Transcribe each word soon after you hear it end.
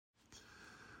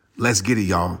Let's get it,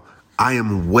 y'all. I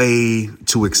am way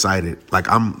too excited. Like,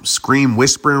 I'm scream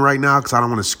whispering right now because I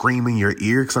don't want to scream in your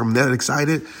ear because I'm that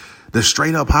excited. The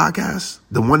Straight Up podcast,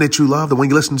 the one that you love, the one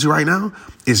you're listening to right now,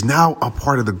 is now a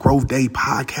part of the Growth Day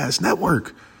Podcast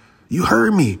Network. You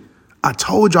heard me. I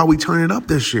told y'all we turn it up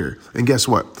this year. And guess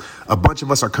what? A bunch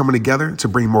of us are coming together to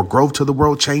bring more growth to the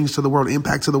world, change to the world,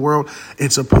 impact to the world,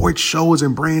 and support shows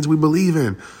and brands we believe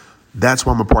in. That's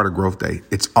why I'm a part of Growth Day.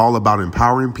 It's all about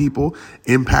empowering people,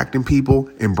 impacting people,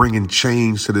 and bringing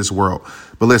change to this world.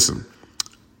 But listen,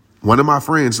 one of my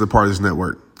friends is a part of this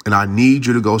network, and I need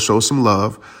you to go show some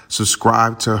love.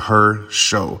 Subscribe to her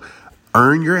show.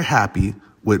 Earn Your Happy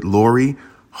with Lori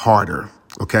Harder.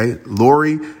 Okay?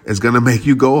 Lori is going to make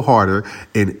you go harder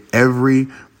in every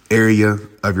area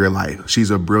of your life. She's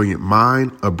a brilliant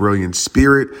mind, a brilliant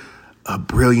spirit, a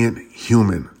brilliant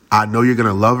human. I know you're going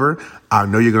to love her. I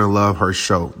know you're going to love her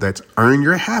show. That's Earn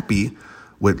Your Happy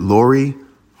with Lori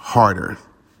Harder.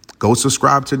 Go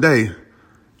subscribe today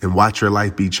and watch your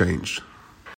life be changed.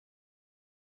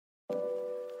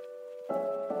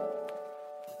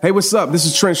 Hey, what's up? This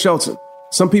is Trent Shelton.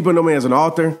 Some people know me as an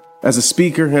author, as a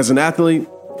speaker, as an athlete.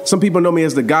 Some people know me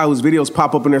as the guy whose videos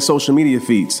pop up in their social media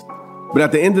feeds. But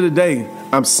at the end of the day,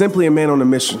 I'm simply a man on a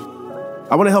mission.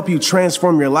 I want to help you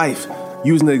transform your life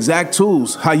using the exact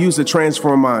tools I use to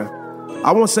transform mine.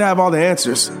 I won't say I have all the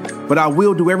answers, but I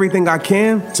will do everything I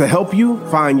can to help you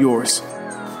find yours.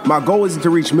 My goal isn't to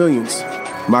reach millions.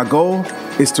 My goal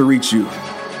is to reach you.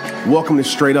 Welcome to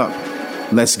Straight Up.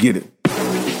 Let's get it.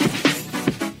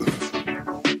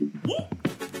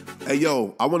 Hey,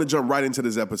 yo, I want to jump right into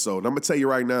this episode. I'm going to tell you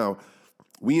right now,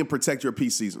 we in Protect Your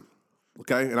Peace season,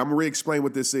 okay? And I'm going to re-explain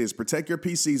what this is. Protect Your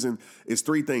Peace season is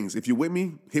three things. If you're with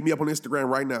me, hit me up on Instagram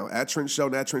right now, at Trent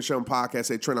Shelton, at Trent Shelton Podcast.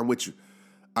 Say, Trent, I'm with you.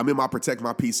 I'm in my Protect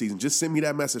My Peace season. Just send me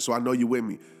that message so I know you're with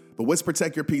me. But what's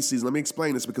Protect Your Peace season? Let me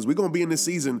explain this because we're going to be in this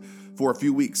season for a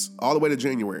few weeks, all the way to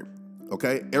January,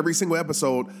 okay? Every single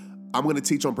episode, I'm going to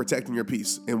teach on protecting your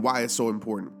peace and why it's so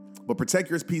important. But Protect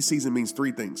Your Peace season means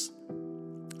three things.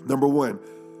 Number one,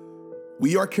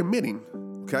 we are committing,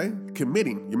 okay?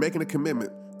 Committing. You're making a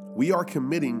commitment. We are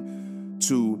committing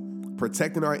to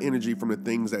protecting our energy from the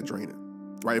things that drain it,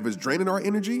 right? If it's draining our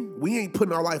energy, we ain't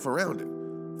putting our life around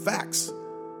it. Facts.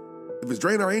 If it's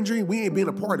draining our energy, we ain't being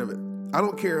a part of it. I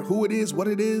don't care who it is, what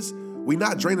it is. We're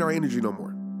not draining our energy no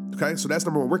more, okay? So that's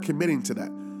number one. We're committing to that.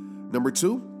 Number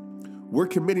two, we're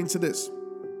committing to this,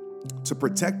 to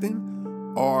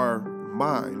protecting our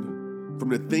mind from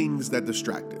the things that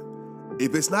distract it.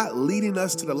 If it's not leading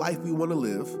us to the life we want to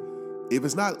live, if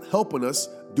it's not helping us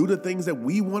do the things that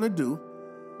we want to do,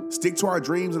 stick to our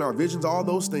dreams and our visions, all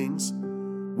those things,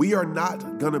 we are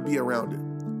not going to be around it.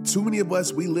 Too many of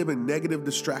us, we live in negative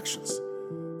distractions,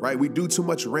 right? We do too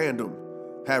much random,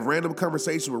 have random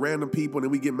conversations with random people, and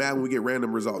then we get mad when we get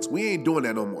random results. We ain't doing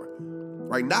that no more,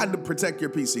 right? Not in the Protect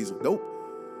Your Peace season. Nope.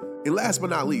 And last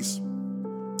but not least,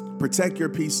 Protect Your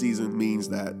Peace season means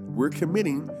that we're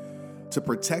committing to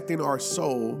protecting our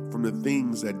soul from the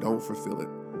things that don't fulfill it,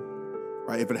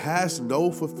 right? If it has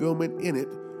no fulfillment in it,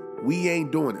 we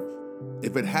ain't doing it.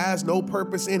 If it has no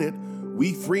purpose in it,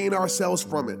 we freeing ourselves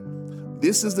from it.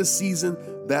 This is the season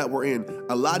that we're in.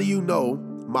 A lot of you know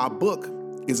my book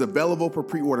is available for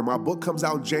pre-order. My book comes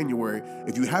out in January.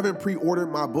 If you haven't pre-ordered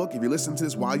my book, if you're listening to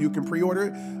this while you can pre-order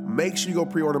it, make sure you go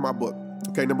pre-order my book.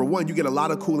 Okay, number one, you get a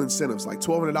lot of cool incentives, like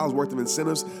 $1,200 worth of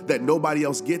incentives that nobody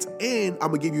else gets, and I'm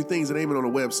going to give you things that ain't even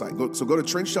on the website. So go to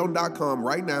TrentShelton.com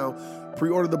right now,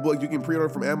 pre-order the book. You can pre-order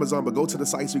it from Amazon, but go to the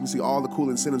site so you can see all the cool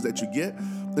incentives that you get.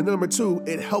 And then number two,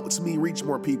 it helps me reach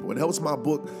more people. It helps my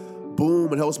book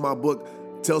boom. It helps my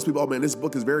book tells people, oh man, this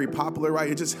book is very popular, right?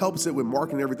 It just helps it with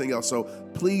marketing and everything else. So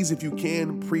please, if you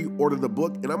can, pre-order the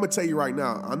book. And I'm going to tell you right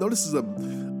now, I know this is a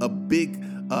big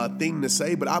thing to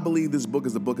say, but I believe this book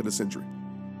is the book of the century.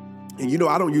 And you know,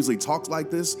 I don't usually talk like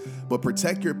this, but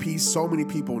Protect Your Peace, so many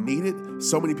people need it.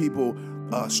 So many people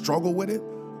struggle with it.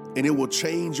 And it will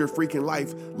change your freaking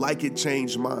life like it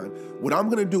changed mine. What I'm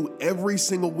going to do every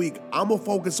single week, I'm going to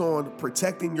focus on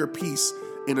protecting your peace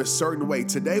in a certain way.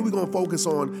 Today, we're going to focus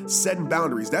on setting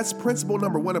boundaries. That's principle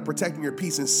number one of protecting your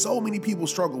peace. And so many people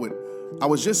struggle with it. I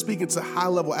was just speaking to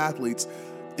high-level athletes,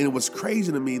 and it was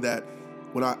crazy to me that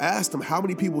when I asked them how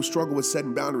many people struggle with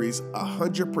setting boundaries,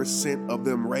 100% of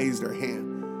them raised their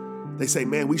hand. They say,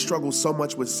 man, we struggle so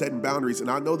much with setting boundaries. And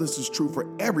I know this is true for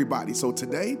everybody. So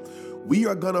today, we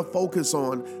are going to focus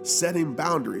on setting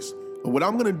boundaries. And what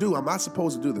I'm going to do, I'm not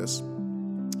supposed to do this,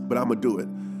 but I'm going to do it.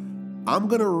 I'm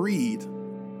going to read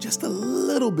just a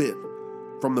little bit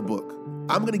from the book.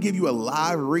 I'm going to give you a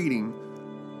live reading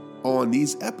on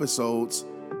these episodes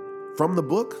from the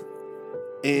book.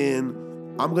 And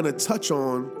I'm going to touch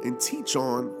on and teach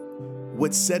on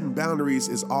what setting boundaries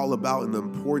is all about and the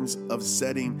importance of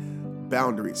setting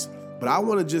boundaries. But I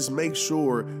want to just make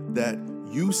sure that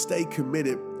you stay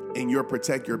committed in your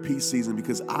Protect Your Peace season,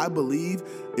 because I believe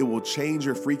it will change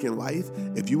your freaking life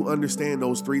if you understand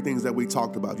those three things that we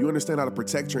talked about. If you understand how to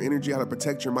protect your energy, how to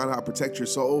protect your mind, how to protect your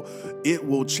soul, it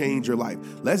will change your life.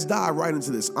 Let's dive right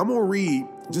into this. I'm going to read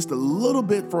just a little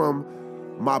bit from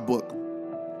my book.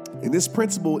 And this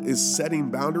principle is setting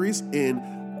boundaries. And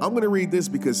I'm going to read this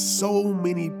because so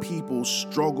many people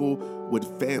struggle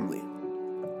with family.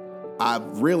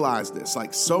 I've realized this,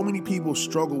 like so many people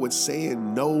struggle with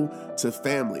saying no to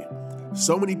family.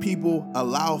 So many people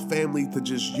allow family to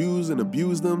just use and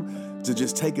abuse them, to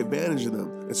just take advantage of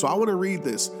them. And so I want to read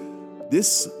this.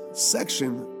 This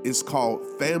section is called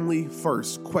Family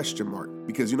First, ?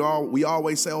 Because, we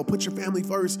always say, oh, put your family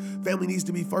first. Family needs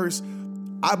to be first.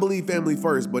 I believe family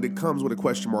first, but it comes with a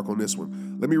question mark on this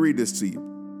one. Let me read this to you.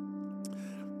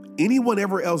 Anyone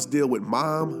ever else deal with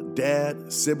mom,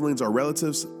 dad, siblings, or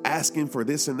relatives asking for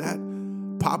this and that,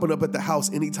 popping up at the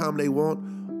house anytime they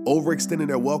want, overextending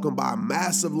their welcome by a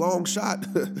massive long shot?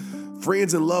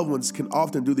 Friends and loved ones can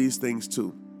often do these things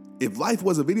too. If life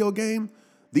was a video game,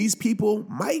 these people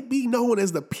might be known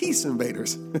as the peace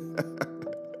invaders.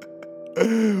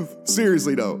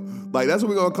 Seriously though, like that's what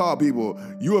we're gonna call people.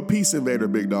 You a peace invader,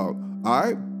 big dog. All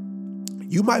right?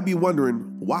 You might be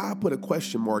wondering why I put a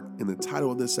question mark in the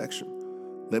title of this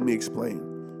section. Let me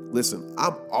explain. Listen,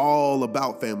 I'm all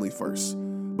about family first,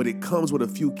 but it comes with a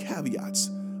few caveats.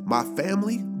 My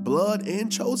family, blood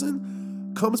and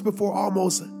chosen, comes before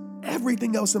almost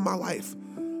everything else in my life.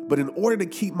 But in order to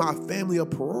keep my family a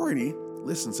priority,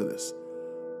 listen to this,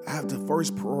 I have to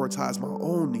first prioritize my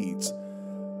own needs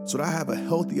so that I have a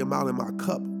healthy amount in my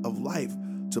cup of life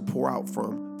to pour out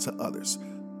from to others.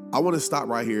 I want to stop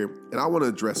right here and I want to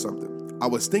address something. I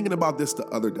was thinking about this the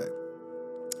other day,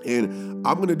 and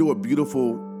I'm going to do a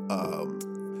beautiful,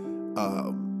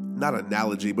 not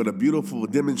analogy, but a beautiful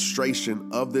demonstration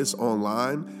of this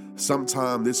online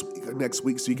sometime next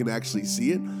week so you can actually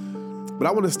see it. But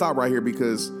I want to stop right here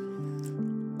because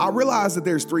I realize that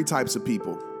there's three types of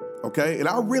people, okay? And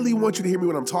I really want you to hear me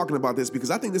when I'm talking about this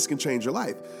because I think this can change your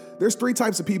life. There's three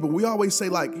types of people. We always say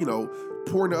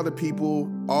pour into other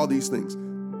people, all these things.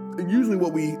 And usually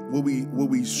what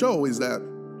we show is that,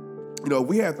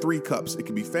 we have three cups. It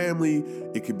could be family,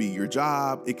 it could be your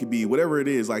job, it could be whatever it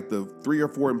is, like the 3 or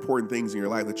 4 important things in your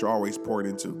life that you're always pouring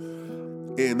into.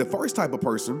 And the first type of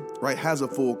person, right, has a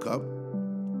full cup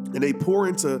and they pour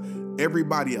into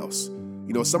everybody else.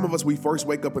 Some of us, we first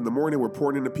wake up in the morning, we're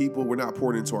pouring into people, we're not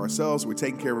pouring into ourselves, we're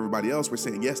taking care of everybody else, we're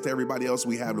saying yes to everybody else,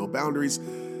 we have no boundaries.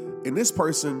 And this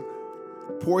person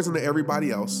pours into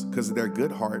everybody else because of their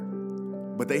good heart,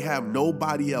 but they have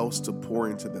nobody else to pour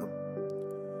into them.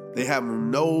 They have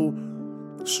no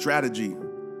strategy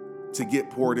to get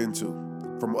poured into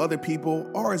from other people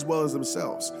or as well as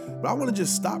themselves. But I want to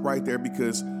just stop right there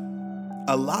because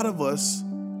a lot of us,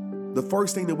 the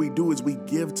first thing that we do is we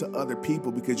give to other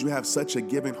people because you have such a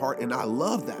giving heart, and I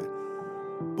love that.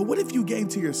 But what if you gave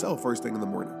to yourself first thing in the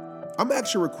morning? I'm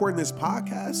actually recording this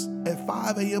podcast at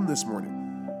 5 a.m. this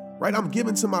morning, right? I'm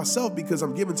giving to myself because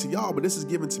I'm giving to y'all, but this is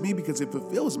given to me because it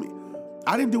fulfills me.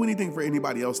 I didn't do anything for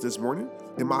anybody else this morning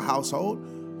in my household.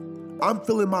 I'm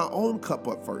filling my own cup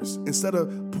up first instead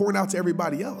of pouring out to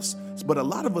everybody else. But a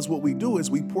lot of us, what we do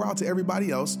is we pour out to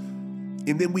everybody else,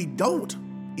 and then we don't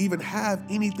even have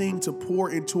anything to pour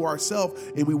into ourselves,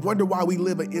 and we wonder why we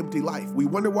live an empty life. We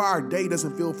wonder why our day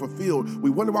doesn't feel fulfilled.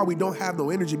 We wonder why we don't have no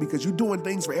energy because you're doing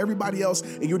things for everybody else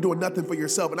and you're doing nothing for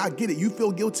yourself. And I get it. You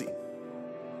feel guilty.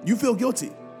 You feel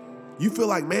guilty. You feel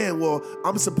like, man, well,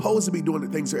 I'm supposed to be doing the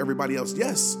things for everybody else.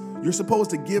 Yes, you're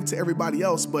supposed to give to everybody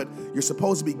else, but you're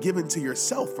supposed to be giving to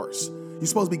yourself first. You're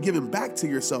supposed to be giving back to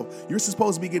yourself. You're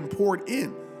supposed to be getting poured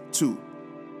in to.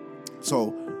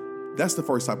 So that's the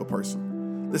first type of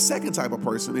person. The second type of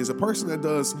person is a person that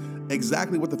does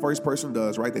exactly what the first person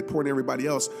does, right? They pour in everybody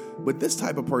else. But this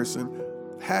type of person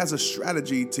has a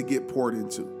strategy to get poured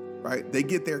into, right? They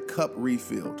get their cup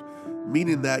refilled,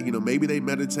 meaning that, maybe they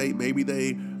meditate, maybe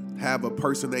they have a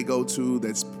person they go to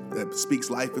that speaks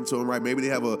life into them, right? Maybe they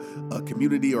have a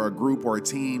community or a group or a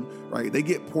team, right? They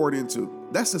get poured into.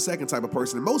 That's the second type of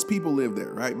person. And most people live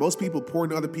there, right? Most people pour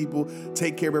into other people,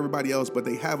 take care of everybody else, but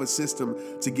they have a system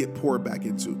to get poured back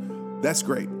into. That's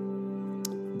great.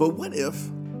 But what if,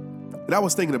 and I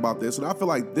was thinking about this, and I feel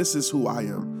like this is who I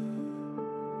am.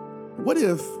 What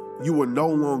if you were no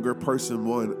longer person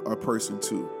 1 or person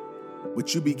 2,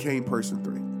 but you became person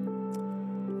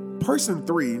 3? Person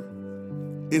 3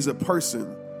 is a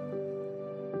person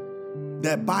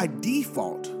that by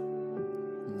default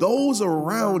those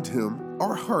around him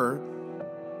or her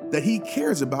that he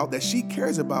cares about, that she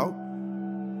cares about,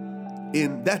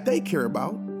 and that they care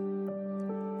about,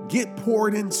 get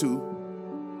poured into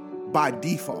by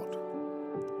default.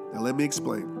 Now let me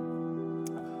explain.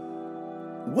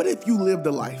 What if you lived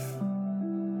a life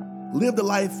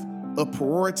of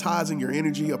prioritizing your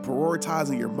energy, of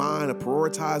prioritizing your mind, of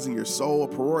prioritizing your soul, of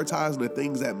prioritizing the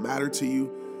things that matter to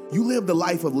you? You lived the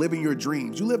life of living your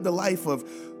dreams. You lived the life of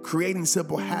creating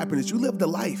simple happiness. You lived the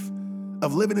life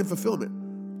of living in fulfillment.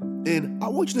 And I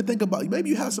want you to think about, maybe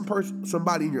you have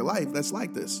somebody in your life that's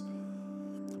like this,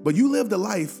 but you lived the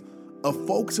life of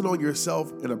focusing on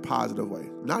yourself in a positive way,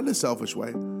 not in a selfish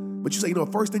way, but you say,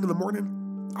 first thing in the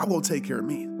morning, I'm going to take care of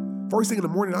me. First thing in the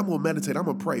morning, I'm going to meditate. I'm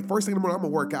going to pray. First thing in the morning, I'm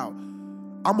going to work out.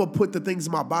 I'm going to put the things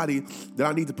in my body that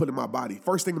I need to put in my body.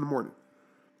 First thing in the morning.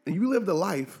 And you live the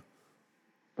life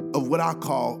of what I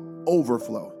call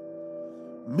overflow,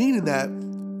 meaning that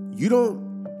you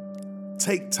don't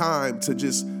take time to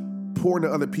just pour into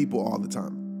other people all the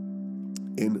time.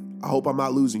 And I hope I'm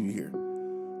not losing you here.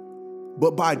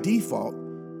 But by default,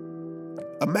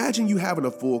 imagine you having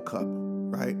a full cup,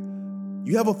 right?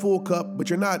 You have a full cup, but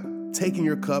you're not taking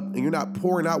your cup and you're not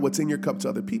pouring out what's in your cup to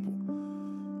other people.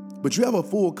 But you have a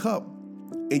full cup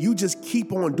and you just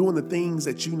keep on doing the things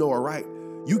that you know are right.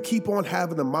 You keep on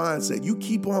having the mindset. You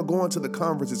keep on going to the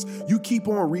conferences. You keep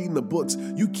on reading the books.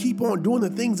 You keep on doing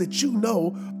the things that you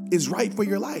know is right for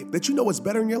your life, that you know is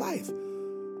better in your life.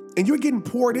 And you're getting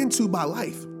poured into by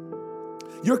life.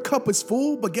 Your cup is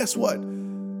full, but guess what?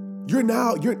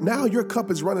 Now your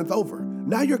cup is running over.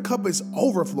 Now your cup is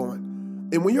overflowing.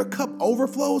 And when your cup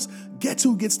overflows, guess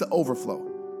who gets to overflow?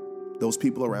 Those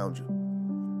people around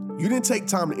you. You didn't take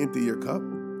time to empty your cup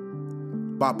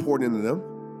by pouring into them.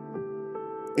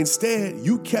 Instead,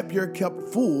 you kept your cup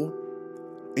full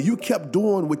and you kept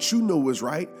doing what you knew was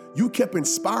right. You kept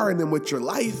inspiring them with your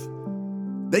life.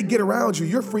 They get around you.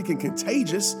 You're freaking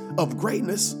contagious of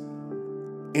greatness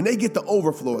and they get the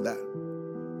overflow of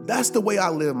that. That's the way I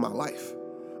live my life.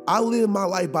 I live my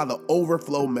life by the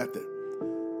overflow method.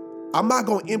 I'm not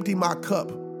going to empty my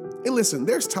cup. And listen,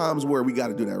 there's times where we got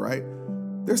to do that, right?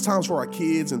 There's times for our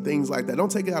kids and things like that.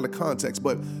 Don't take it out of context.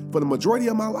 But for the majority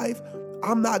of my life,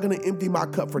 I'm not going to empty my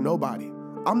cup for nobody.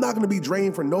 I'm not going to be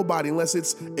drained for nobody unless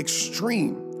it's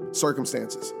extreme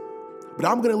circumstances. But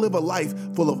I'm going to live a life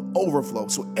full of overflow.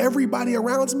 So everybody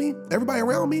around me,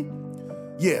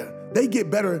 yeah, they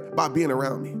get better by being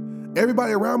around me.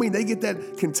 Everybody around me, they get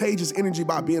that contagious energy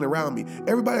by being around me.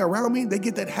 Everybody around me, they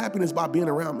get that happiness by being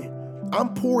around me.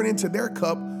 I'm pouring into their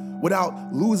cup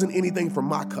without losing anything from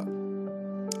my cup.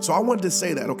 So I wanted to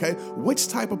say that, okay? Which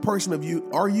type of person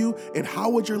are you, and how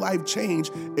would your life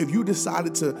change if you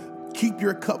decided to keep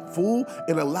your cup full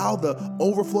and allow the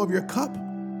overflow of your cup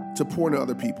to pour into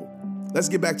other people? Let's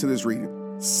get back to this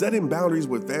reading. Setting boundaries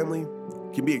with family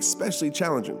can be especially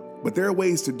challenging, but there are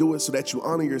ways to do it so that you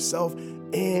honor yourself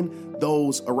and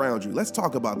those around you. Let's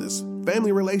talk about this.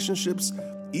 Family relationships,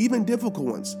 even difficult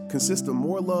ones, consist of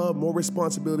more love, more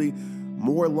responsibility,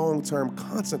 more long-term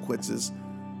consequences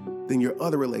than your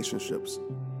other relationships.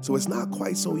 So it's not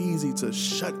quite so easy to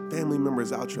shut family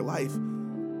members out your life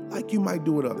like you might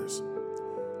do with others.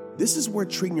 This is where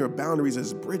treating your boundaries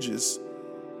as bridges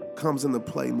comes into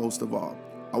play most of all.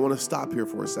 I want to stop here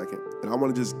for a second, and I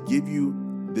want to just give you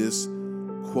this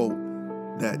quote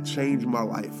that changed my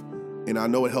life. And I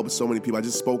know it helped so many people. I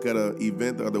just spoke at an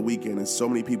event the other weekend, and so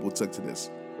many people took to this.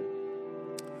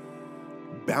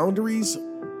 Boundaries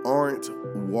aren't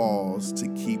walls to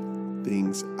keep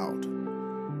things out.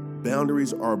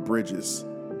 Boundaries are bridges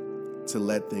to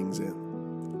let things in,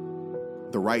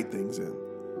 the right things in.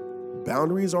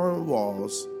 Boundaries aren't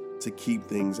walls to keep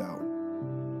things out.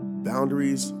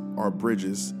 Boundaries are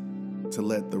bridges to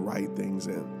let the right things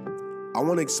in. I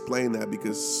want to explain that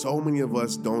because so many of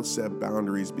us don't set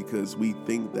boundaries because we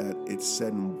think that it's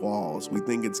setting walls. We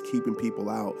think it's keeping people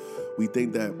out. We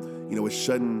think that, it's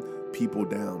shutting people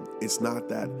down. It's not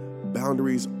that.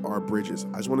 Boundaries are bridges.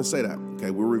 I just want to say that.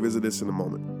 Okay, we'll revisit this in a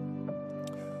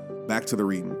moment. Back to the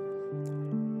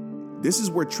reading. This is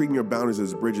where treating your boundaries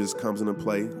as bridges comes into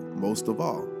play most of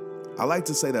all. I like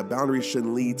to say that boundaries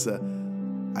shouldn't lead to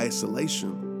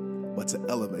isolation, but to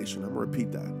elevation. I'm going to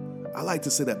repeat that. I like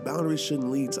to say that boundaries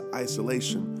shouldn't lead to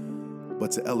isolation,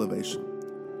 but to elevation.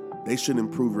 They should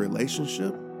improve your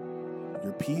relationship,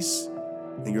 your peace,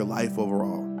 and your life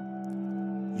overall.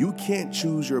 You can't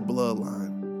choose your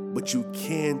bloodline, but you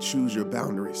can choose your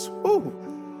boundaries. Woo!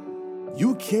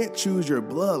 You can't choose your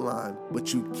bloodline,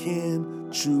 but you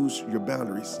can choose your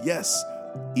boundaries. Yes,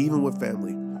 even with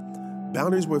family.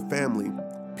 Boundaries with family,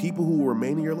 people who will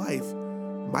remain in your life,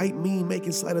 might mean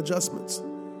making slight adjustments.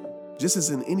 Just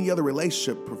as in any other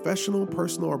relationship, professional,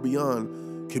 personal, or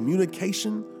beyond,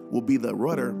 communication will be the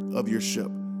rudder of your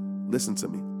ship. Listen to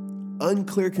me.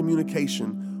 Unclear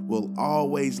communication will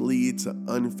always lead to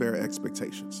unfair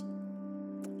expectations.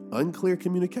 Unclear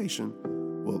communication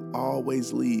will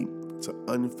always lead to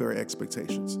unfair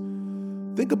expectations.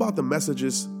 Think about the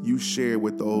messages you share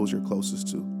with those you're closest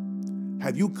to.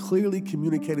 Have you clearly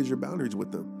communicated your boundaries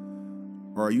with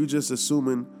them? Or are you just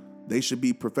assuming they should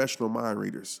be professional mind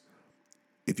readers?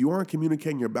 If you aren't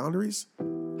communicating your boundaries,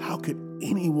 how could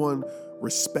anyone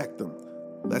respect them?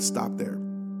 Let's stop there.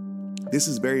 This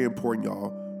is very important,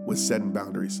 y'all, with setting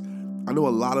boundaries. I know a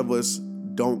lot of us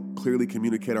don't clearly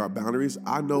communicate our boundaries.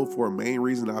 I know for a main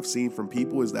reason I've seen from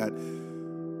people is that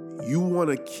you want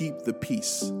to keep the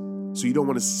peace. So you don't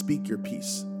want to speak your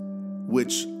peace,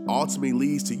 which ultimately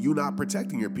leads to you not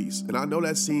protecting your peace. And I know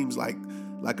that seems like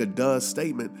a duh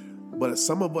statement, but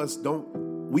some of us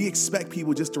we expect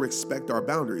people just to respect our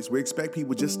boundaries. We expect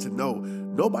people just to know.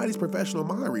 Nobody's professional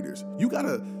mind readers. You got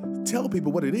to tell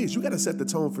people what it is. You got to set the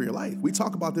tone for your life. We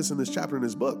talk about this in this chapter in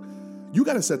this book. You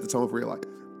got to set the tone for your life.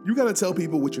 You got to tell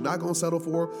people what you're not going to settle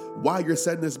for, why you're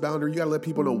setting this boundary. You got to let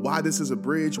people know why this is a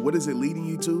bridge. What is it leading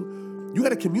you to? You got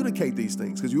to communicate these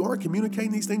things, because you aren't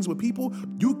communicating these things with people.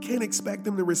 You can't expect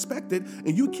them to respect it,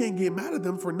 and you can't get mad at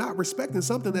them for not respecting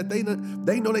something that they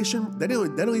know they shouldn't. They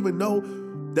don't even know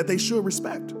that they should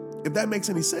respect, if that makes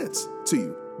any sense to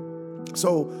you.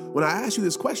 So when I ask you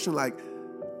this question, like,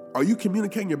 are you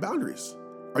communicating your boundaries?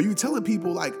 Are you telling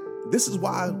people, like, this is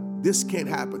why this can't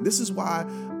happen? This is why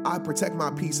I protect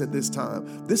my peace at this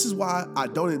time. This is why I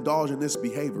don't indulge in this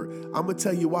behavior. I'm going to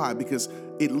tell you why, because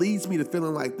it leads me to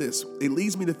feeling like this. It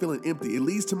leads me to feeling empty. It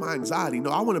leads to my anxiety. No,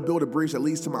 I want to build a bridge that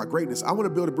leads to my greatness. I want to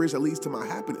build a bridge that leads to my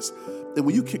happiness. And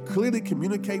when you can clearly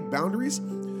communicate boundaries,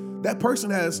 that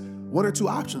person has one or two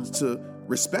options: to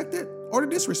respect it or to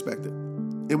disrespect it.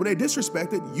 And when they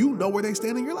disrespect it, you know where they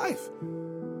stand in your life.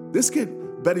 This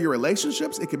could better your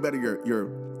relationships. It could better your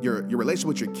relationship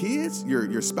with your kids,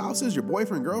 your spouses, your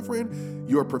boyfriend, girlfriend,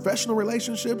 your professional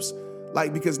relationships.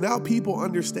 Like, because now people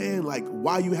understand, like,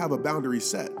 why you have a boundary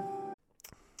set.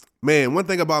 Man, one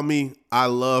thing about me, I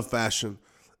love fashion.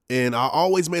 And I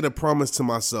always made a promise to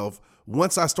myself.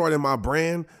 Once I started my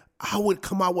brand, I would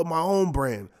come out with my own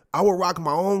brand. I would rock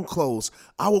my own clothes.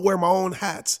 I would wear my own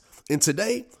hats. And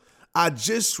today, I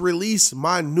just released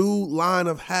my new line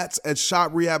of hats at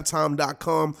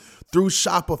shoprehabtime.com through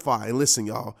Shopify. And listen,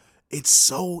 y'all, it's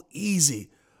so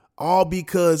easy. All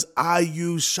because I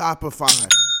use Shopify.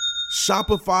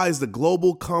 Shopify is the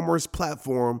global commerce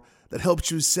platform that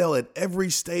helps you sell at every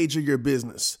stage of your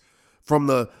business. From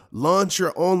the launch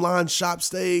your online shop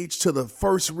stage to the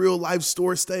first real life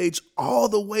store stage, all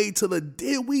the way to the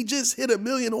did we just hit 1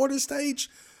 million order stage?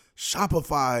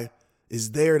 Shopify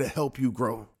is there to help you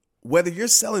grow. Whether you're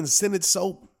selling scented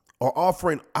soap or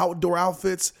offering outdoor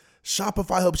outfits,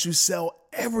 Shopify helps you sell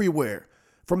everywhere.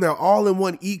 From their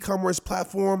all-in-one e-commerce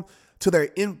platform to their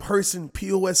in-person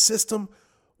POS system,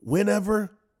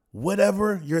 whenever,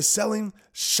 whatever you're selling,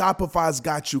 Shopify's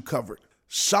got you covered.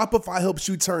 Shopify helps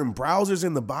you turn browsers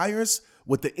into buyers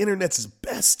with the internet's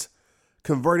best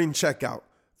converting checkout.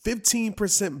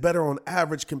 15% better on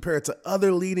average compared to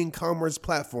other leading commerce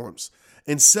platforms.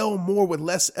 And sell more with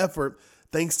less effort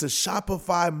thanks to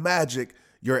Shopify Magic,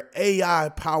 your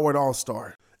AI-powered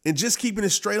all-star. And just keeping it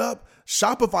straight up,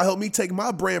 Shopify helped me take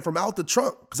my brand from out the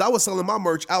trunk, because I was selling my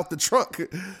merch out the trunk,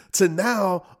 to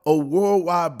now a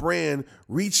worldwide brand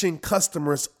reaching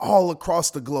customers all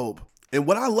across the globe. And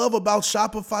what I love about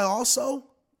Shopify also,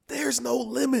 there's no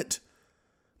limit.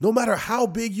 No matter how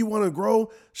big you want to grow,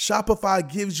 Shopify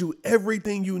gives you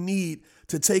everything you need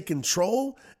to take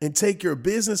control and take your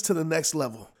business to the next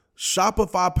level.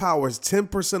 Shopify powers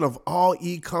 10% of all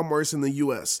e-commerce in the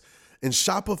US, and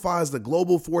Shopify is the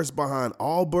global force behind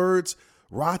Allbirds,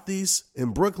 Rothy's,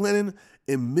 and Brooklinen,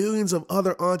 and millions of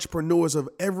other entrepreneurs of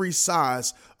every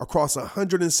size across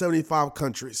 175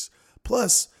 countries.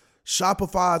 Plus,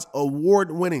 Shopify's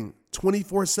award-winning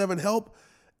 24/7 help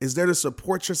is there to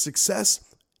support your success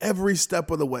every step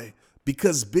of the way.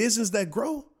 Because business that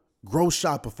grow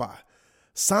Shopify.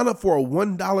 Sign up for a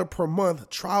 $1 per month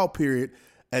trial period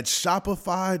at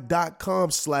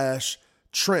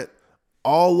shopify.com/Trent,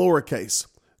 all lowercase.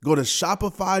 Go to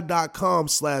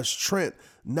shopify.com/Trent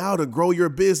now to grow your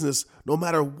business no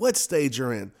matter what stage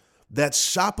you're in. That's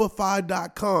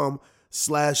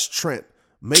shopify.com/Trent.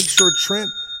 Make sure Trent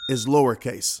is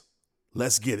lowercase.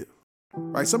 Let's get it.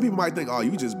 Right? Some people might think, oh,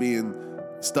 you just being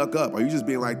stuck up, or you just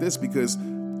being like this because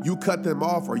you cut them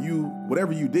off, or you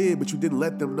whatever you did, but you didn't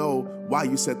let them know why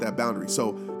you set that boundary.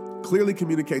 So clearly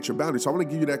communicate your boundaries. So I want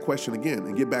to give you that question again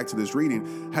and get back to this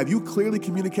reading. Have you clearly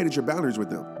communicated your boundaries with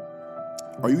them?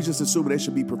 Or are you just assuming they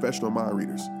should be professional mind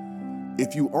readers?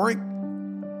 If you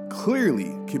aren't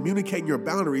clearly communicating your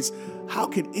boundaries, how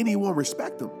can anyone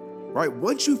respect them? Right?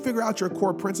 Once you figure out your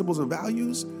core principles and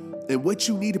values and what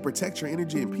you need to protect your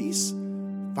energy and peace,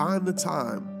 find the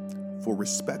time for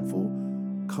respectful,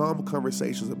 calm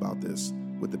conversations about this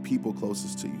with the people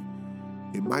closest to you.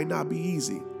 It might not be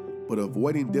easy, but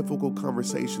avoiding difficult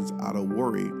conversations out of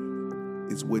worry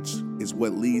is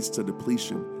what leads to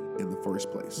depletion in the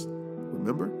first place.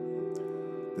 Remember,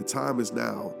 the time is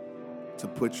now to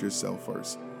put yourself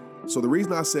first. So the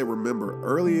reason I said remember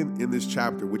early in this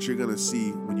chapter, which you're going to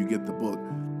see when you get the book,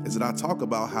 is that I talk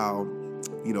about how,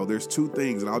 there's two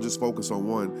things, and I'll just focus on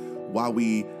one, why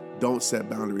we don't set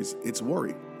boundaries. It's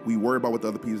worry. We worry about what the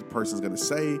other person's going to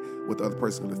say, what the other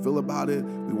person's going to feel about it.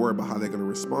 We worry about how they're going to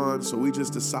respond. So we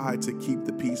just decide to keep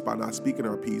the peace by not speaking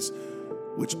our piece,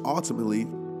 which ultimately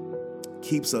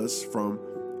keeps us from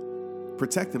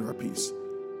protecting our peace.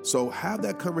 So have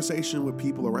that conversation with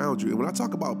people around you. And when I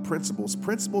talk about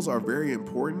principles are very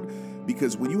important,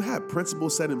 because when you have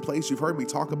principles set in place, you've heard me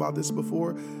talk about this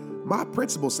before, my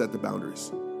principles set the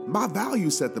boundaries. My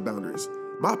values set the boundaries.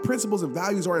 My principles and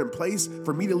values are in place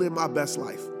for me to live my best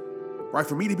life, right?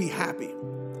 For me to be happy,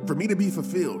 for me to be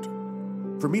fulfilled,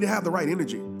 for me to have the right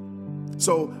energy.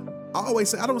 So I always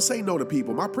say, I don't say no to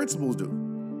people. My principles do.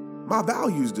 My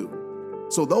values do.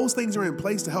 So those things are in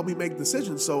place to help me make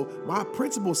decisions. So my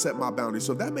principles set my boundaries.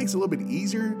 So that makes it a little bit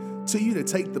easier to you to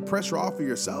take the pressure off of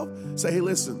yourself. Say, hey,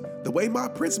 listen, the way my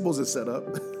principles are set up,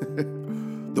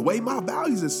 the way my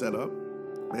values are set up,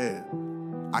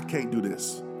 man, I can't do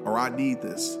this, or I need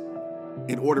this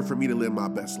in order for me to live my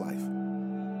best life.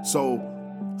 So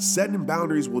setting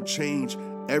boundaries will change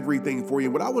everything for you.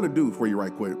 And what I want to do for you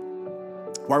right quick,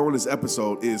 while we're on this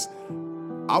episode, is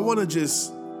I want to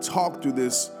just talk through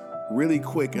this really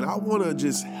quick, and I want to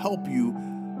just help you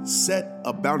set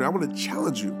a boundary. I want to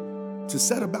challenge you to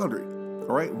set a boundary,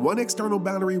 all right? One external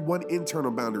boundary, one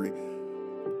internal boundary.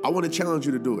 I want to challenge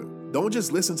you to do it. Don't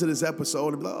just listen to this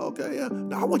episode and be like, okay, yeah.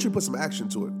 No, I want you to put some action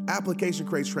to it. Application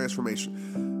creates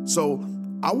transformation. So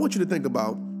I want you to think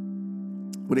about,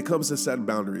 when it comes to setting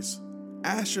boundaries,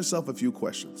 ask yourself a few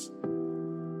questions.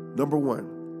 Number one,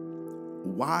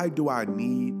 what do I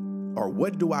need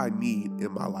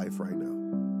in my life right now?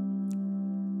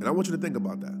 And I want you to think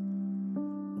about that.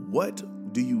 What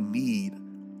do you need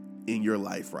in your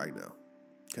life right now?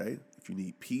 Okay? If you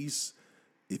need peace,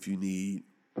 if you need,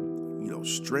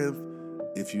 strength,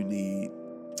 if you need,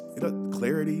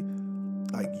 clarity,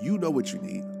 you know what you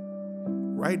need.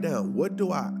 Write down, what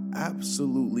do I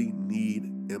absolutely need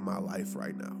in my life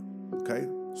right now? Okay?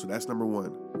 So that's number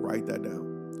one. Write that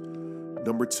down.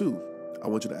 Number two, I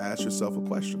want you to ask yourself a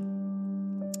question.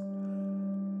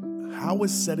 How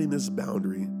is setting this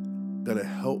boundary going to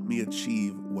help me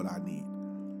achieve what I need?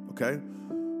 Okay?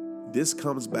 This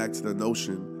comes back to the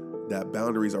notion that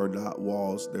boundaries are not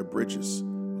walls, they're bridges.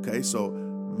 Okay? So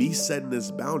me setting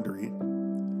this boundary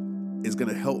is going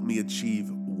to help me achieve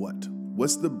what?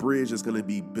 What's the bridge that's going to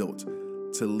be built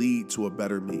to lead to a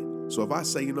better me? So if I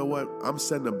say, you know what, I'm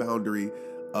setting a boundary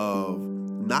of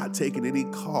not taking any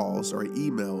calls or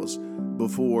emails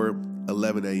before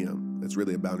 11 a.m. That's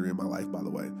really a boundary in my life, by the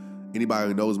way. Anybody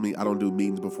who knows me, I don't do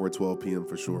meetings before 12 p.m.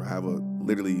 for sure. I have a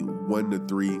literally 1 to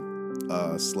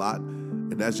 3 slot,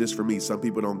 and that's just for me. Some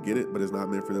people don't get it, but it's not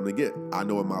meant for them to get. I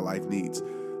know what my life needs.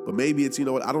 But maybe it's, I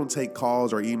don't take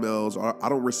calls or emails, or I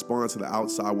don't respond to the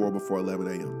outside world before 11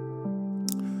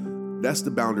 a.m. That's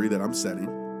the boundary that I'm setting.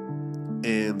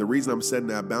 And the reason I'm setting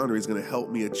that boundary is going to help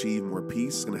me achieve more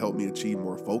peace. It's going to help me achieve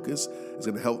more focus. It's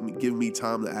going to help me, give me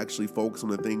time to actually focus on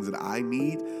the things that I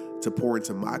need to pour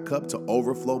into my cup, to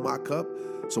overflow my cup.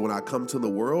 So when I come to the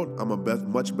world, I'm a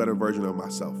much better version of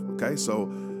myself. Okay,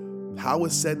 so how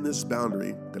is setting this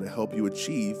boundary going to help you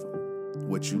achieve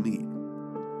what you need?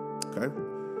 Okay.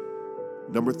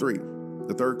 Number three,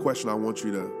 the third question I want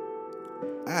you to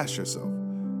ask yourself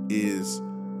is,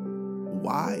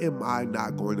 why am I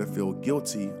not going to feel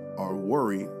guilty or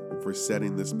worry for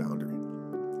setting this boundary?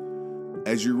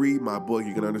 As you read my book,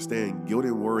 you can understand guilt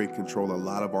and worry control a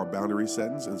lot of our boundary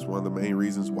settings. It's one of the main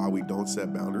reasons why we don't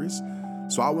set boundaries.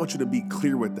 So I want you to be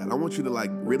clear with that. I want you to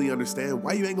really understand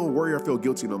why you ain't gonna worry or feel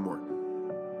guilty no more.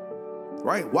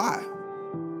 Right? Why?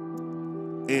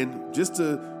 And just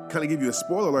to kind of give you a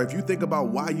spoiler alert, if you think about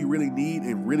why you really need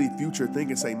and really future think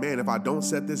and say, man, if I don't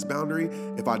set this boundary,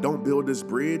 if I don't build this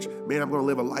bridge, man, I'm going to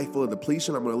live a life full of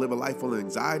depletion. I'm going to live a life full of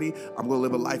anxiety. I'm going to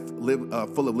live a life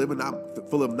full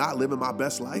of not living my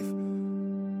best life.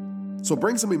 So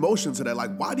bring some emotion to that.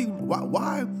 Like, why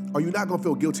are you not gonna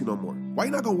feel guilty no more? Why are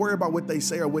you not gonna worry about what they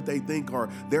say or what they think or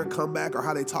their comeback or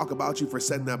how they talk about you for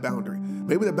setting that boundary?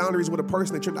 Maybe the boundary is with a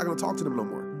person that you're not gonna talk to them no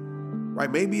more,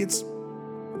 right? Maybe it's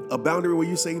a boundary where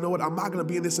you say, you know what, I'm not gonna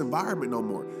be in this environment no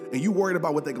more. And you worried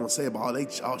about what they're gonna say about,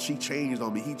 she changed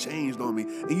on me, he changed on me.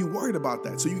 And you worried about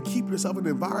that. So you keep yourself in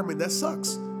an environment that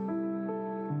sucks.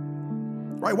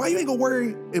 Right? Why you ain't gonna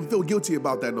worry and feel guilty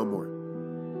about that no more?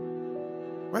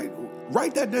 Right?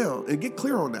 Write that down and get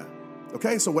clear on that.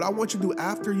 Okay? So what I want you to do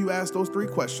after you ask those 3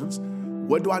 questions,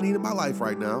 what do I need in my life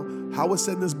right now? How is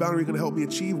setting this boundary gonna help me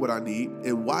achieve what I need?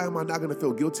 And why am I not gonna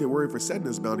feel guilty or worried for setting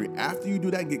this boundary? After you do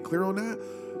that and get clear on that,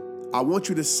 I want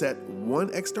you to set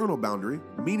one external boundary,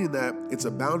 meaning that it's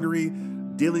a boundary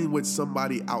dealing with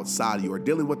somebody outside of you or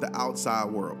dealing with the outside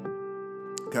world.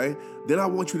 Okay? Then I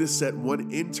want you to set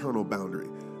one internal boundary.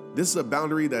 This is a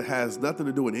boundary that has nothing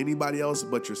to do with anybody else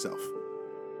but yourself.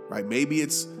 Right? Maybe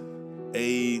it's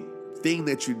a thing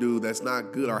that you do that's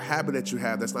not good or a habit that you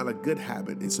have that's not a good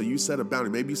habit. And so you set a boundary.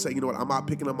 Maybe you say, you know what, I'm not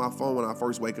picking up my phone when I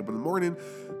first wake up in the morning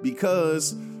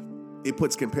because it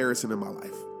puts comparison in my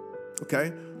life.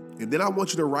 Okay? And then I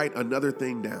want you to write another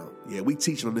thing down. Yeah, we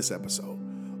teach it on this episode.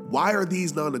 Why are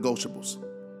these non-negotiables?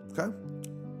 Okay?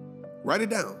 Write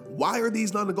it down. Why are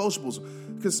these non-negotiables?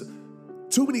 Because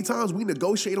too many times we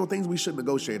negotiate on things we shouldn't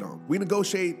negotiate on. We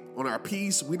negotiate on our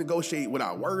peace. We negotiate with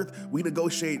our worth. We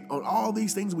negotiate on all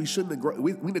these things we shouldn't.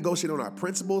 We negotiate on our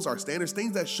principles, our standards,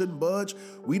 things that shouldn't budge.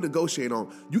 We negotiate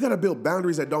on. You got to build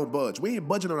boundaries that don't budge. We ain't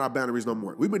budging on our boundaries no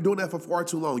more. We've been doing that for far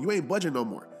too long. You ain't budging no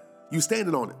more. You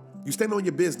standing on it. You stand on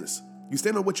your business. You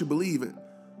stand on what you believe in.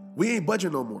 We ain't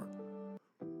budging no more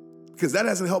because that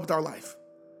hasn't helped our life.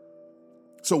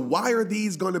 So why are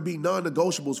these going to be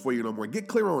non-negotiables for you no more? Get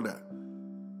clear on that.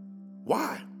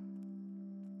 Why?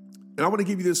 And I want to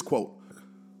give you this quote.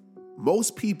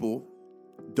 Most people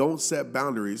don't set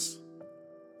boundaries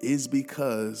is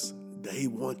because they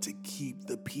want to keep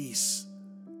the peace.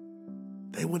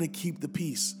 They want to keep the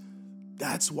peace.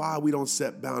 That's why we don't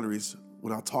set boundaries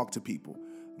when I talk to people.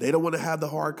 They don't want to have the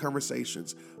hard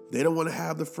conversations. They don't want to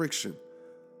have the friction,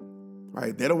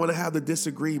 right? They don't want to have the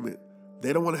disagreement.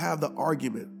 They don't want to have the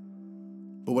argument.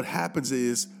 But what happens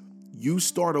is you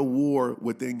start a war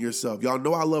within yourself. Y'all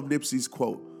know I love Nipsey's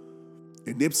quote.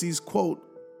 And Nipsey's quote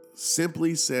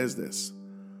simply says this: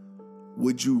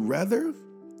 would you rather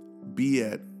be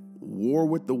at war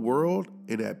with the world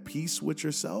and at peace with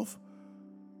yourself?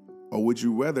 Or would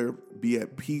you rather be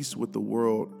at peace with the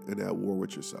world and at war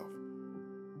with yourself?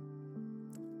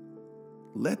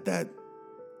 Let that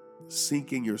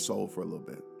sink in your soul for a little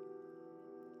bit.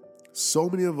 So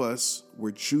many of us,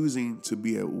 we're choosing to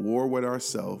be at war with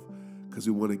ourselves because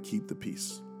we want to keep the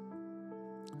peace.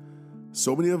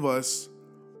 So many of us,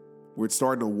 we're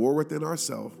starting a war within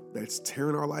ourselves that's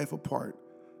tearing our life apart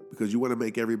because you want to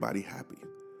make everybody happy.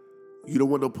 You don't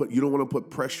want to put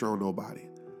pressure on nobody.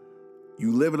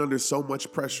 You living under so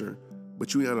much pressure,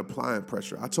 but you ain't applying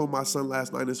pressure. I told my son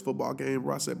last night in this football game,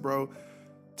 bro, I said, bro,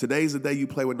 today's the day you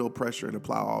play with no pressure and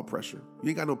apply all pressure. You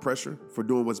ain't got no pressure for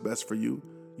doing what's best for you.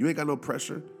 You ain't got no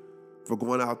pressure for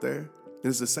going out there. And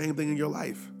it's the same thing in your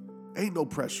life. Ain't no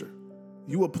pressure.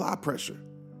 You apply pressure.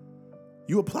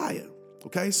 You apply it.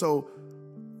 Okay? So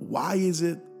why is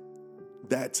it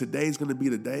that today's going to be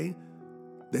the day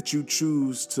that you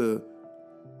choose to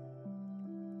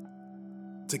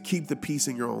keep the peace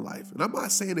in your own life? And I'm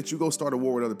not saying that you go start a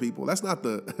war with other people. That's not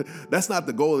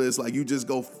the goal. It's like you just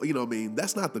go, you know what I mean?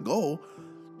 That's not the goal.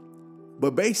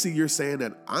 But basically you're saying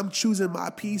that I'm choosing my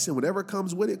peace and whatever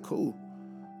comes with it, cool.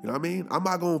 You know what I mean? I'm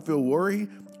not going to feel worried.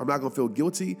 I'm not going to feel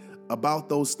guilty about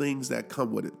those things that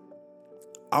come with it.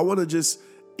 I want to just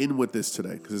end with this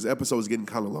today because this episode is getting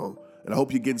kind of long and I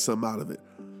hope you're getting something out of it.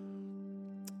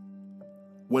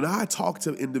 When I talk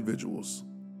to individuals,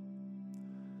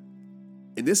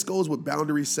 and this goes with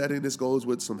boundary setting, this goes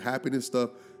with some happiness stuff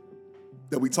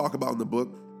that we talk about in the book.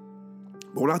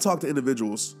 But when I talk to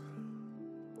individuals,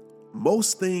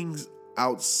 most things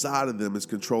outside of them is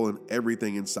controlling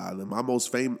everything inside of them.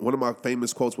 One of my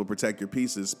famous quotes will protect your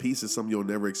peace is something you'll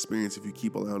never experience if you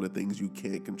keep allowing the things you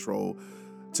can't control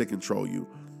to control you.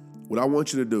 What I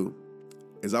want you to do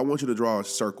is I want you to draw a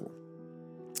circle.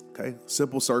 Okay?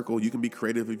 Simple circle. You can be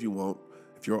creative if you want,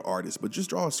 if you're an artist, but just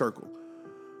draw a circle.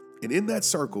 And in that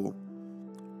circle,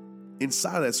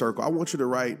 inside of that circle, I want you to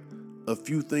write a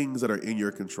few things that are in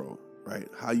your control, right?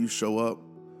 How you show up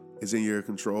is in your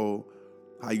control.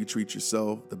 How you treat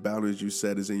yourself, the boundaries you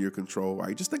set is in your control,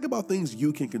 right? Just think about things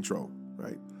you can control,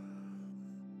 right?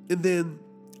 And then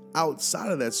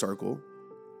outside of that circle,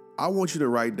 I want you to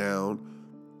write down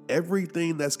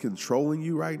everything that's controlling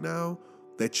you right now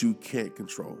that you can't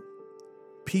control.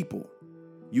 People.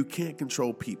 You can't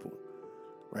control people,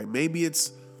 right? Maybe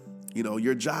it's,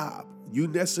 your job. You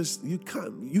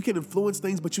can influence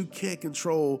things, but you can't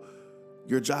control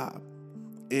your job.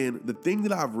 And the thing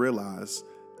that I've realized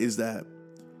is that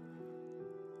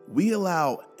we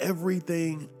allow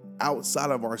everything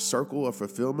outside of our circle of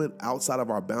fulfillment, outside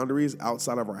of our boundaries,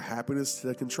 outside of our happiness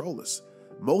to control us.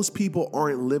 Most people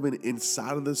aren't living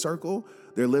inside of the circle.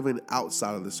 They're living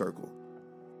outside of the circle.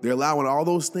 They're allowing all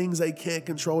those things they can't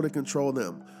control to control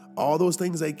them. All those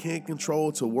things they can't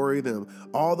control to worry them.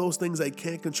 All those things they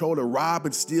can't control to rob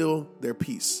and steal their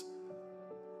peace.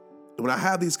 And when I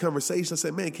have these conversations, I say,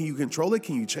 man, can you control it?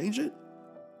 Can you change it?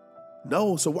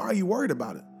 No, so why are you worried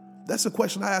about it? That's a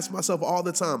question I ask myself all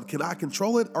the time. Can I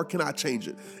control it or can I change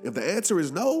it? If the answer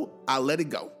is no, I let it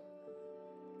go.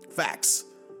 Facts.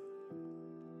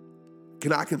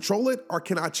 Can I control it or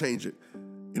can I change it?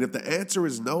 And if the answer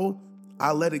is no,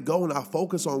 I let it go and I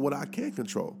focus on what I can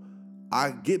control.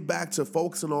 I get back to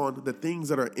focusing on the things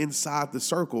that are inside the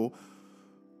circle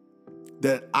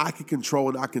that I can control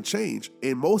and I can change.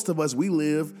 And most of us, we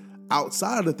live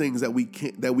outside of the things that we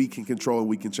can control and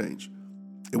we can change.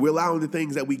 And we're allowing the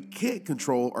things that we can't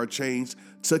control or change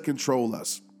to control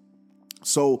us.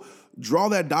 So draw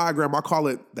that diagram. I call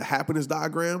it the happiness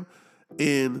diagram,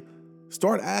 and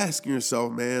start asking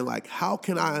yourself, man, like, how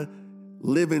can I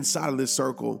live inside of this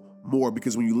circle more?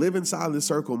 Because when you live inside of this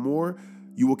circle more,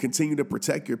 you will continue to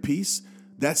protect your peace.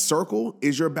 That circle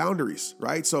is your boundaries,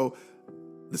 right? So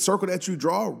the circle that you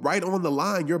draw, right on the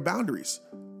line, your boundaries,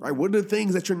 right? What are the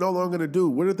things that you're no longer going to do?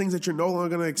 What are the things that you're no longer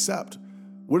going to accept?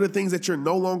 What are the things that you're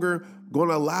no longer going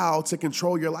to allow to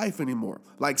control your life anymore?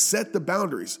 Like, set the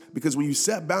boundaries, because when you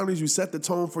set boundaries, you set the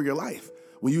tone for your life.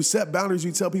 When you set boundaries,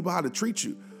 you tell people how to treat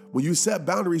you. When you set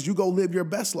boundaries, you go live your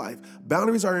best life.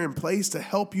 Boundaries are in place to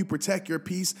help you protect your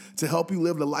peace, to help you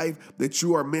live the life that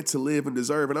you are meant to live and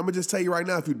deserve. And I'm going to just tell you right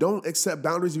now, if you don't accept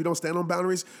boundaries, if you don't stand on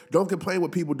boundaries, don't complain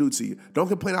what people do to you. Don't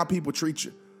complain how people treat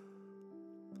you.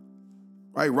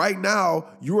 Right now,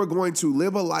 you are going to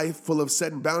live a life full of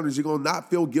setting boundaries. You're going to not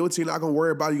feel guilty. You're not going to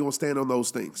worry about it. You're going to stand on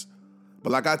those things.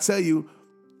 But like I tell you,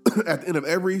 at the end of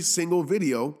every single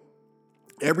video,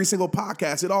 every single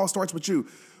podcast, it all starts with you.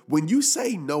 When you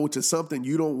say no to something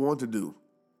you don't want to do,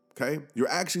 okay, you're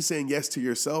actually saying yes to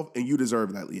yourself, and you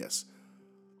deserve that yes.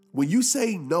 When you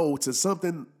say no to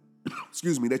something,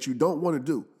 that you don't want to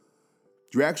do,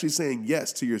 you're actually saying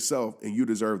yes to yourself, and you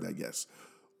deserve that yes.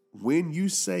 When you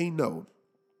say no,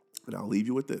 and I'll leave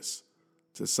you with this,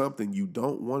 to something you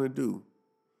don't want to do,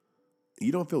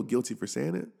 you don't feel guilty for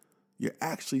saying it, you're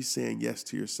actually saying yes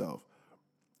to yourself,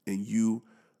 and you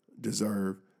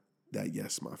deserve that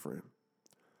yes, my friend.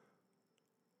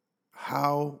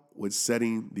 How would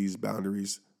setting these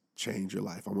boundaries change your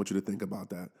life? I want you to think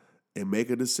about that and make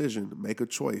a decision, make a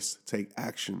choice, take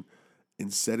action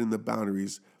in setting the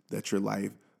boundaries that your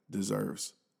life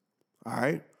deserves. All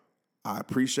right? I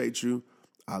appreciate you.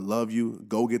 I love you.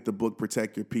 Go get the book,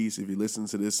 Protect Your Peace. If you listen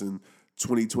to this in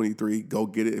 2023, go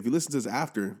get it. If you listen to this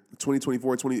after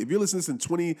 2024, if you're listening to this in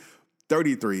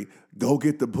 2033, go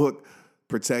get the book,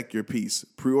 Protect Your Peace.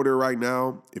 Pre-order right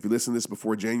now. If you listen to this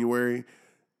before January,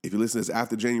 if you listen to this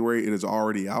after January, it is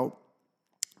already out.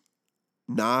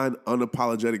 9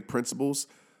 unapologetic principles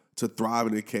to thrive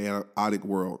in a chaotic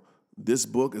world. This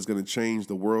book is going to change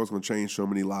the world. It's going to change so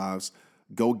many lives.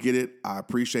 Go get it. I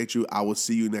appreciate you. I will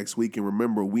see you next week. And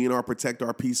remember, we in our Protect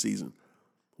Our Peace season.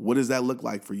 What does that look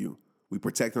like for you? We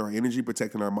protecting our energy,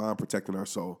 protecting our mind, protecting our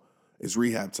soul. It's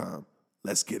rehab time.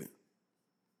 Let's get it.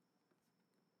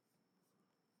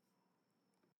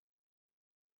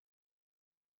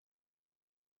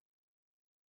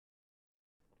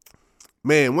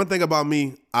 Man, one thing about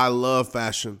me, I love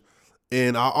fashion.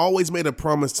 And I always made a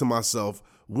promise to myself,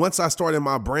 once I started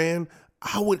my brand,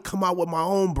 I would come out with my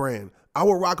own brand. I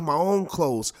would rock my own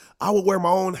clothes. I would wear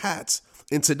my own hats.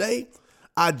 And today,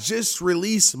 I just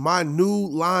released my new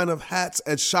line of hats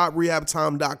at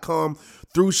shoprehabtime.com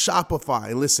through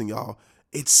Shopify. And listen, y'all,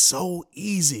 it's so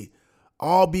easy.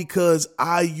 All because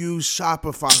I use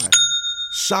Shopify.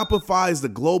 Shopify is the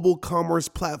global commerce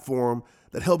platform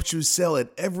that helps you sell at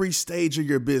every stage of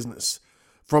your business.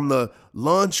 From the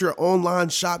launch your online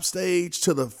shop stage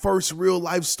to the first real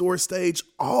life store stage,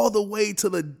 all the way to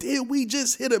the did we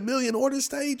just hit 1 million order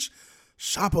stage?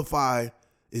 Shopify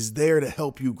is there to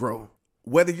help you grow.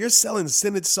 Whether you're selling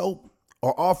scented soap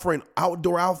or offering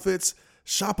outdoor outfits,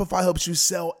 Shopify helps you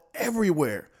sell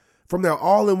everywhere. From their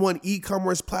all-in-one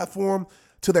e-commerce platform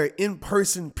to their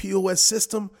in-person POS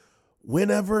system,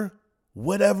 whenever,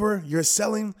 whatever you're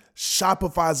selling,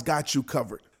 Shopify's got you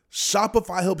covered.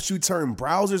 Shopify helps you turn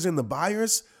browsers into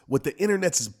buyers, with the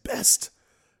internet's best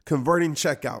converting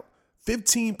checkout,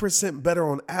 15% better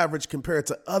on average compared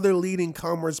to other leading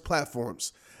commerce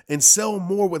platforms, and sell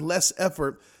more with less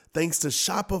effort thanks to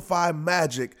Shopify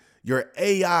Magic, your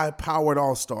AI-powered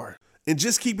all-star. And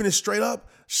just keeping it straight up,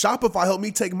 Shopify helped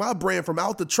me take my brand from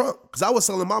out the trunk, because I was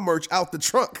selling my merch out the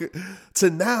trunk, to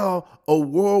now a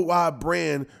worldwide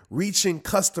brand reaching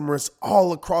customers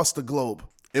all across the globe.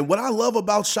 And what I love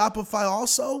about Shopify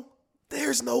also,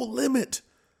 there's no limit.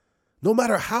 No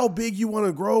matter how big you want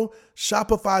to grow,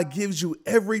 Shopify gives you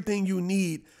everything you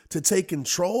need to take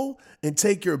control and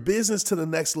take your business to the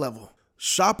next level.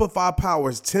 Shopify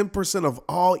powers 10% of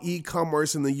all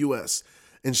e-commerce in the US,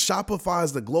 and Shopify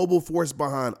is the global force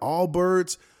behind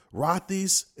Allbirds,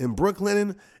 Rothy's, and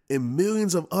Brooklinen, and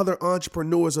millions of other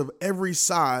entrepreneurs of every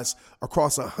size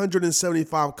across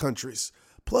 175 countries.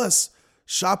 Plus,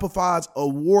 Shopify's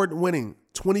award-winning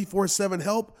 24/7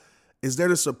 help is there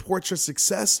to support your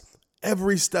success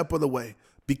every step of the way,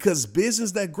 because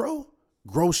business that grow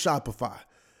Shopify.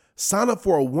 Sign up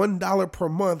for a $1 per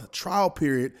month trial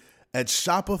period at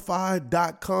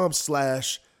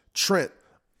shopify.com/Trent,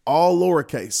 all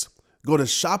lowercase. Go to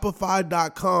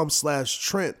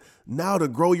shopify.com/Trent now to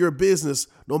grow your business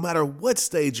no matter what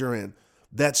stage you're in.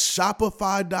 That's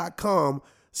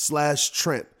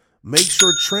shopify.com/Trent. Make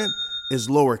sure Trent is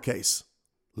lowercase.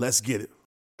 Let's get it.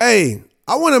 Hey,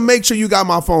 I want to make sure you got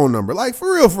my phone number. Like,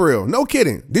 for real. No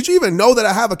kidding. Did you even know that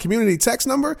I have a community text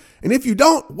number? And if you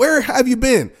don't, where have you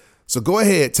been? So go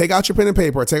ahead, take out your pen and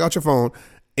paper, or take out your phone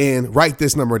and write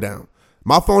this number down.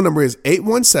 My phone number is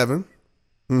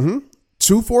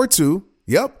 817-242,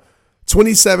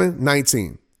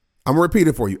 2719. I'm going to repeat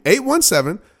it for you.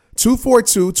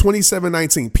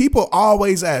 817-242-2719. People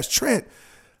always ask, Trent,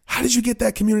 how did you get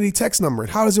that community text number?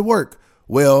 And how does it work?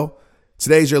 Well,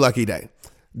 today's your lucky day.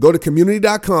 Go to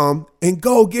community.com and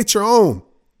go get your own.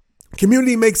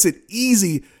 Community makes it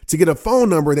easy to get a phone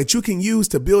number that you can use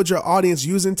to build your audience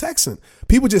using texting.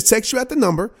 People just text you at the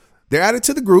number, they're added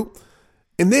to the group,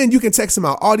 and then you can text them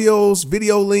out audios,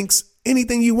 video links,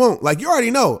 anything you want. Like, you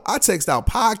already know, I text out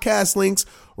podcast links,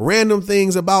 random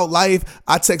things about life.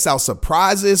 I text out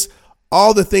surprises,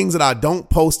 all the things that I don't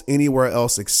post anywhere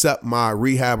else except my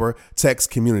Rehabber text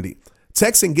community.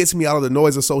 Texting gets me out of the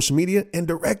noise of social media and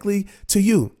directly to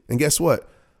you. And guess what?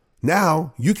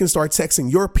 Now you can start texting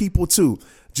your people too.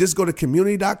 Just go to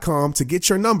community.com to get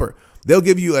your number. They'll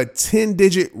give you a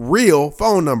 10-digit real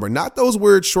phone number, not those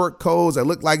weird short codes that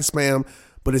look like spam,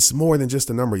 but it's more than just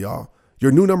a number, y'all.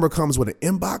 Your new number comes with an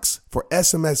inbox for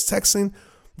SMS texting.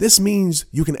 This means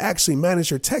you can actually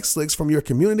manage your text links from your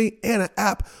community and an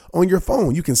app on your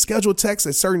phone. You can schedule texts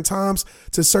at certain times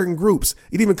to certain groups.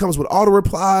 It even comes with auto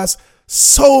replies.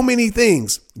 So many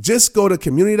things. Just go to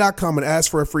community.com and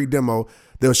ask for a free demo.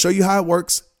 They'll show you how it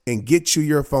works and get you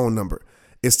your phone number.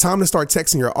 It's time to start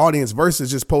texting your audience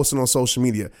versus just posting on social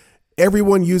media.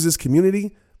 Everyone uses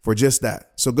community for just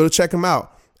that. So go check them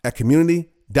out at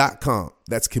community.com.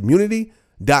 That's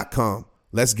community.com.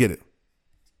 Let's get it.